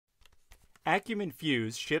Acumen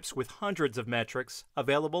Fuse ships with hundreds of metrics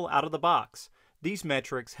available out of the box. These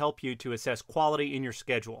metrics help you to assess quality in your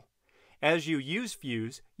schedule. As you use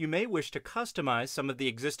Fuse, you may wish to customize some of the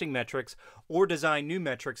existing metrics or design new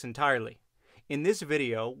metrics entirely. In this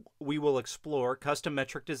video, we will explore custom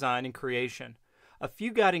metric design and creation. A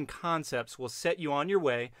few guiding concepts will set you on your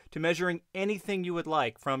way to measuring anything you would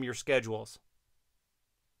like from your schedules.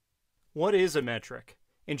 What is a metric?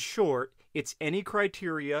 In short, it's any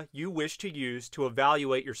criteria you wish to use to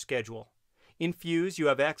evaluate your schedule. In Fuse, you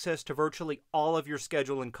have access to virtually all of your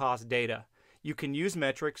schedule and cost data. You can use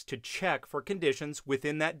metrics to check for conditions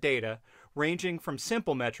within that data, ranging from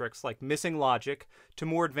simple metrics like missing logic to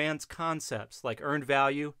more advanced concepts like earned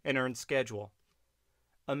value and earned schedule.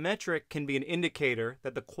 A metric can be an indicator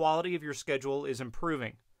that the quality of your schedule is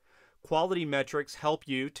improving. Quality metrics help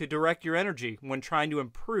you to direct your energy when trying to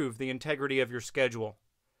improve the integrity of your schedule.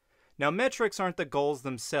 Now, metrics aren't the goals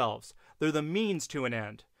themselves, they're the means to an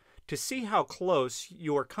end. To see how close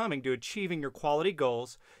you are coming to achieving your quality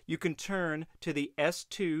goals, you can turn to the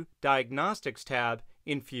S2 Diagnostics tab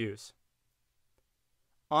in Fuse.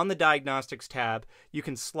 On the Diagnostics tab, you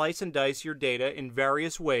can slice and dice your data in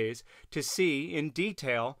various ways to see in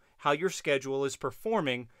detail how your schedule is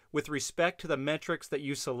performing with respect to the metrics that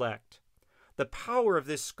you select. The power of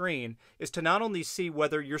this screen is to not only see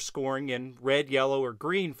whether you're scoring in red, yellow, or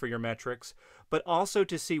green for your metrics, but also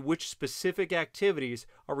to see which specific activities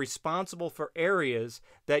are responsible for areas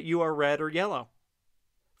that you are red or yellow.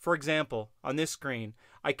 For example, on this screen,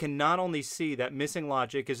 I can not only see that missing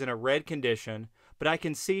logic is in a red condition, but I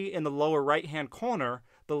can see in the lower right-hand corner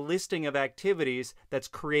the listing of activities that's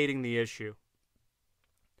creating the issue.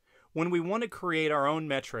 When we want to create our own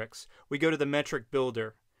metrics, we go to the Metric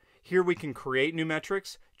Builder. Here we can create new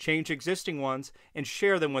metrics, change existing ones, and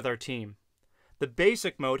share them with our team. The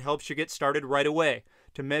basic mode helps you get started right away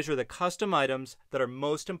to measure the custom items that are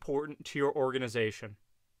most important to your organization.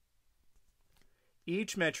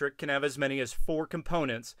 Each metric can have as many as 4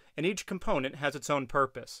 components, and each component has its own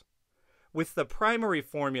purpose. With the primary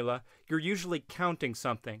formula, you're usually counting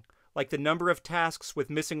something, like the number of tasks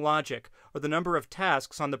with missing logic or the number of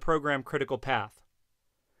tasks on the program critical path.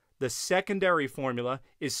 The secondary formula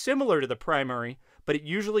is similar to the primary, but it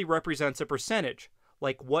usually represents a percentage,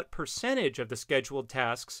 like what percentage of the scheduled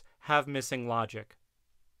tasks have missing logic.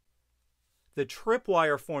 The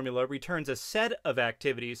tripwire formula returns a set of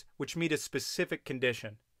activities which meet a specific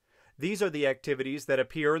condition. These are the activities that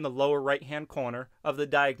appear in the lower right-hand corner of the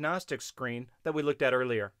diagnostic screen that we looked at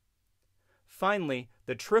earlier. Finally,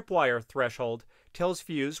 the tripwire threshold tells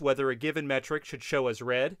Fuse whether a given metric should show as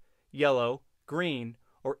red, yellow, green,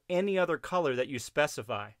 or any other color that you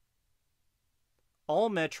specify. All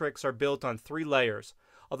metrics are built on 3 layers,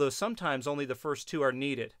 although sometimes only the first 2 are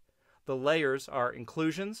needed. The layers are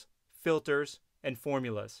inclusions, filters, and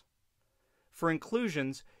formulas. For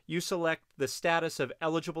inclusions, you select the status of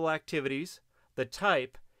eligible activities, the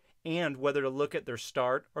type, and whether to look at their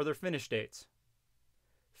start or their finish dates.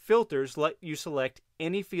 Filters let you select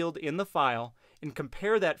any field in the file and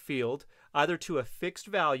compare that field either to a fixed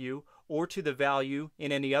value or to the value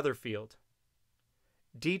in any other field.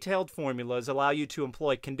 Detailed formulas allow you to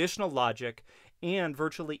employ conditional logic and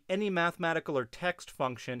virtually any mathematical or text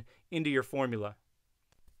function into your formula.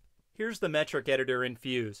 Here's the metric editor in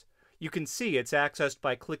Fuse. You can see it's accessed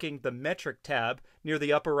by clicking the Metric tab near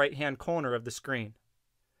the upper right-hand corner of the screen.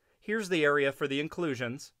 Here's the area for the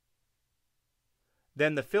inclusions,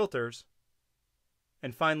 then the filters,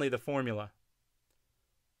 and finally the formula.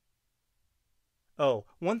 Oh,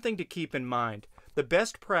 one thing to keep in mind, the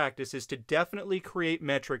best practice is to definitely create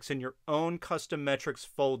metrics in your own custom metrics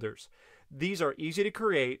folders. These are easy to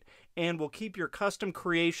create and will keep your custom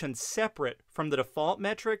creation separate from the default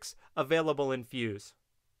metrics available in Fuse.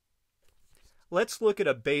 Let's look at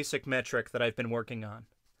a basic metric that I've been working on.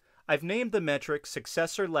 I've named the metric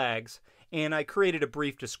successor lags, and I created a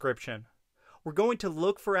brief description. We're going to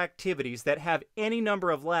look for activities that have any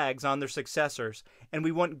number of lags on their successors, and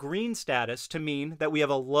we want green status to mean that we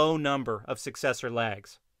have a low number of successor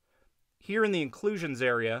lags. Here in the inclusions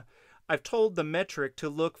area, I've told the metric to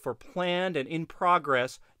look for planned and in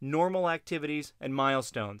progress normal activities and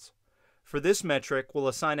milestones. For this metric, we'll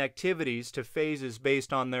assign activities to phases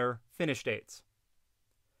based on their finish dates.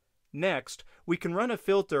 Next, we can run a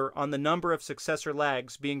filter on the number of successor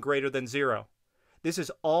lags being greater than 0. This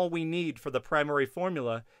is all we need for the primary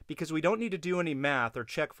formula because we don't need to do any math or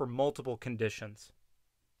check for multiple conditions.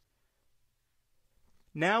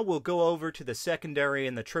 Now we'll go over to the secondary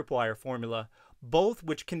and the tripwire formula, both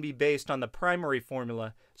which can be based on the primary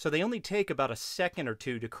formula, so they only take about a second or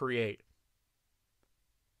 2 to create.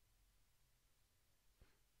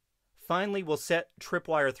 Finally, we'll set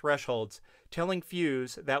tripwire thresholds, telling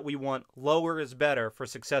Fuse that we want lower is better for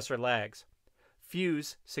successor lags.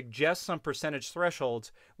 Fuse suggests some percentage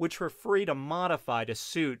thresholds, which we're free to modify to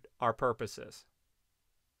suit our purposes.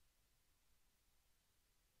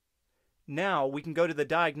 Now we can go to the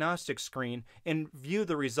diagnostic screen and view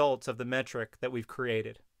the results of the metric that we've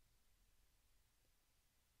created.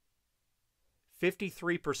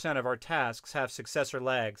 53% of our tasks have successor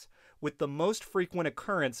lags, with the most frequent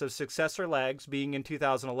occurrence of successor lags being in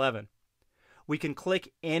 2011. We can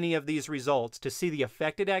click any of these results to see the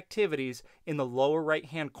affected activities in the lower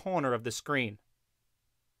right-hand corner of the screen.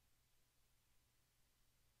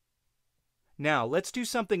 Now, let's do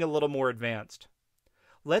something a little more advanced.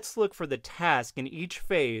 Let's look for the task in each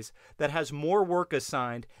phase that has more work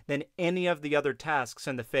assigned than any of the other tasks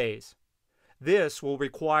in the phase. This will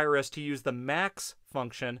require us to use the max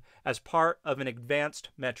function as part of an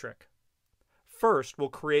advanced metric. First, we'll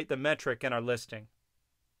create the metric in our listing.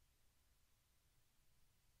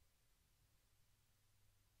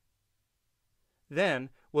 Then,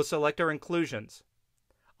 we'll select our inclusions.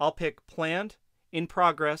 I'll pick planned, in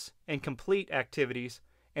progress, and complete activities,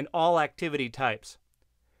 and all activity types.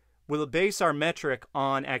 We'll base our metric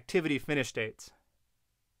on activity finish dates.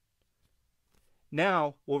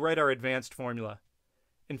 Now, we'll write our advanced formula.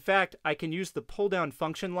 In fact, I can use the pull-down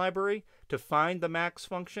function library to find the max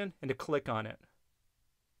function and to click on it.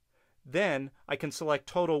 Then, I can select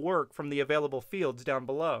total work from the available fields down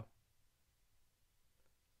below.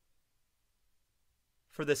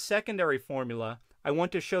 For the secondary formula, I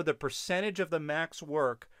want to show the percentage of the max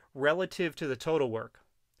work relative to the total work.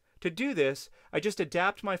 To do this, I just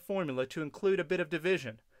adapt my formula to include a bit of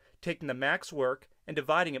division, taking the max work and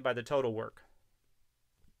dividing it by the total work.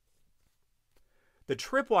 The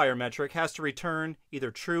tripwire metric has to return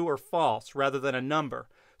either true or false rather than a number,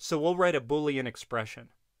 so we'll write a Boolean expression.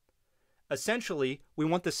 Essentially, we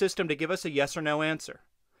want the system to give us a yes or no answer.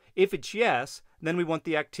 If it's yes, then we want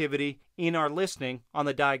the activity in our listing on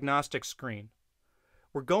the diagnostic screen.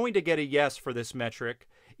 We're going to get a yes for this metric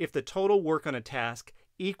if the total work on a task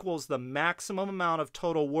equals the maximum amount of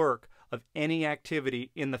total work of any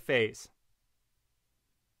activity in the phase.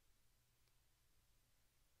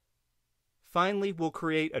 Finally, we'll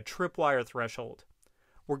create a tripwire threshold.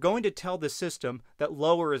 We're going to tell the system that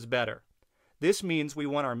lower is better. This means we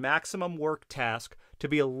want our maximum work task to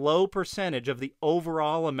be a low percentage of the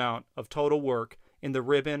overall amount of total work in the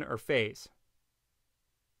ribbon or phase.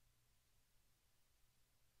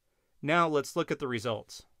 Now let's look at the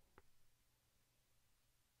results.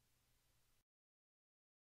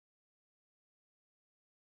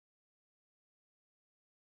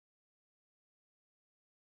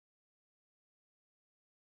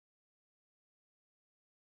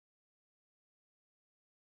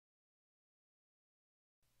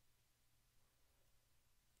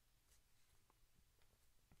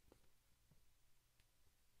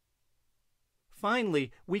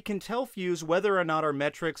 Finally, we can tell Fuse whether or not our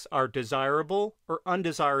metrics are desirable or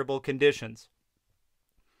undesirable conditions.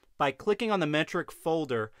 By clicking on the metric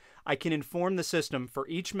folder, I can inform the system for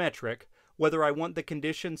each metric whether I want the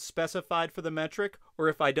conditions specified for the metric or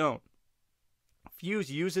if I don't.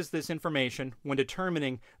 Fuse uses this information when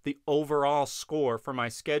determining the overall score for my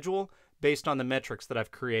schedule based on the metrics that I've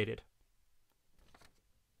created.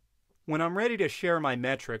 When I'm ready to share my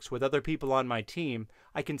metrics with other people on my team,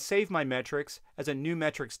 I can save my metrics as a new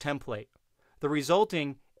metrics template. The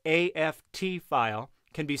resulting AFT file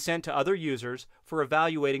can be sent to other users for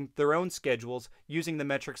evaluating their own schedules using the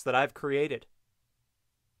metrics that I've created.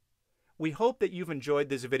 We hope that you've enjoyed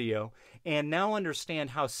this video and now understand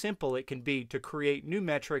how simple it can be to create new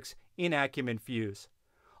metrics in Acumen Fuse.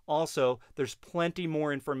 Also, there's plenty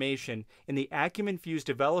more information in the Acumen Fuse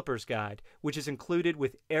Developer's Guide, which is included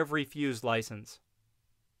with every Fuse license.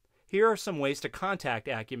 Here are some ways to contact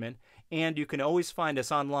Acumen, and you can always find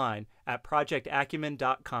us online at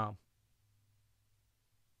projectacumen.com.